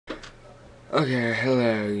Okay,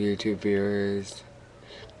 hello YouTube viewers.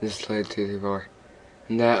 This is TheSlade334.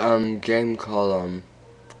 And that game called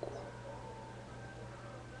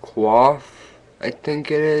Quaff, I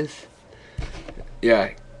think it is. Yeah.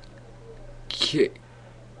 QWOP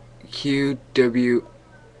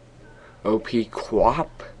Quap.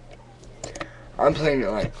 I'm playing it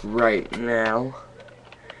like right now.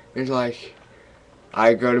 It's like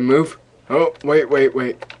I go to move. Oh, wait.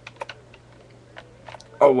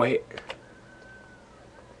 Oh, wait.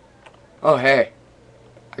 Oh, hey.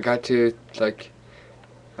 I got to, like,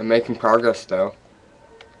 I'm making progress, though.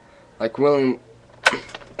 Like, William...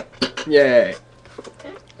 Yay.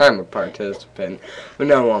 I'm a participant. But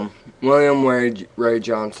no, William Ray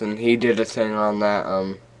Johnson, he did a thing on that,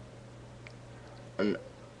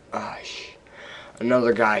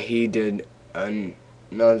 another guy, he did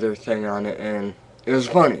another thing on it, and it was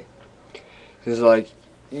funny. It's like,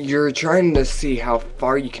 you're trying to see how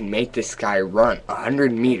far you can make this guy run,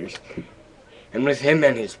 100 meters. And with him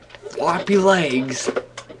and his floppy legs,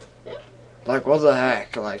 like, what the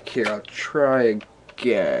heck? Like, here, I'll try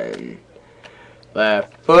again.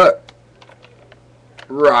 Left foot,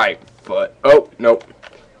 right foot. Oh, nope.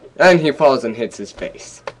 And he falls and hits his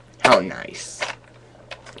face. How nice.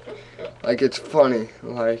 Like, it's funny.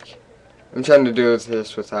 Like, I'm trying to do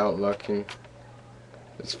this without looking.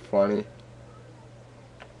 It's funny.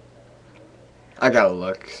 I gotta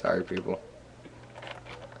look. Sorry, people.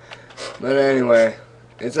 But anyway,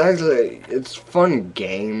 it's a fun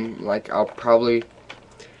game. Like, I'll probably,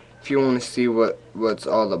 if you want to see what's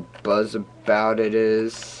all the buzz about it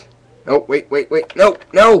is. Oh, wait. No!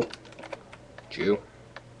 Jew.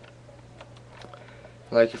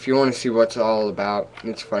 Like, if you want to see what's all about,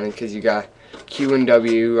 it's funny because you got Q and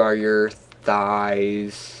W are your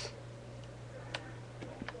thighs,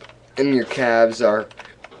 and your calves are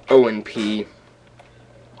O and P.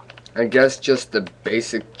 I guess just the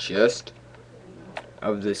basic gist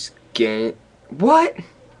of this game. What?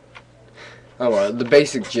 Oh well, the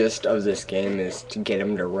basic gist of this game is to get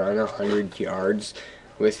him to run 100 yards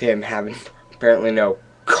with him having apparently no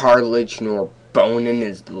cartilage nor bone in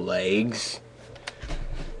his legs.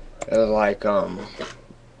 Like,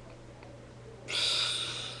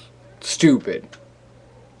 stupid.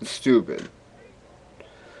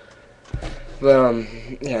 But,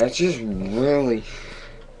 yeah, it's just really,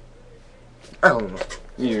 I don't know.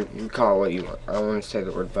 You call it what you want. I don't want to say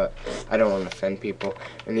the word, but I don't want to offend people.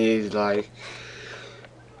 And he's like,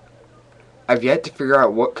 I've yet to figure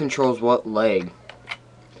out what controls what leg.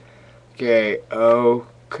 Okay, O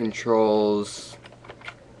controls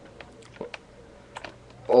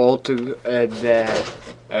O to that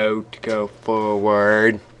O to go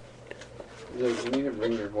forward. Look, you need to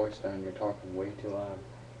bring your voice down. You're talking way too loud.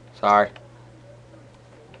 Sorry.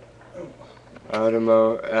 O to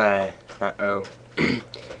move, not O.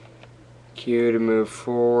 Q to move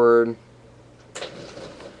forward.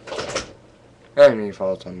 And he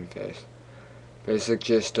falls on the face. Basic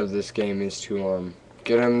gist of this game is to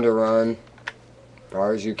get him to run as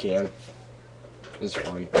far as you can. It's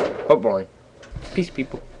fun, but boring. Peace,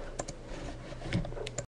 people.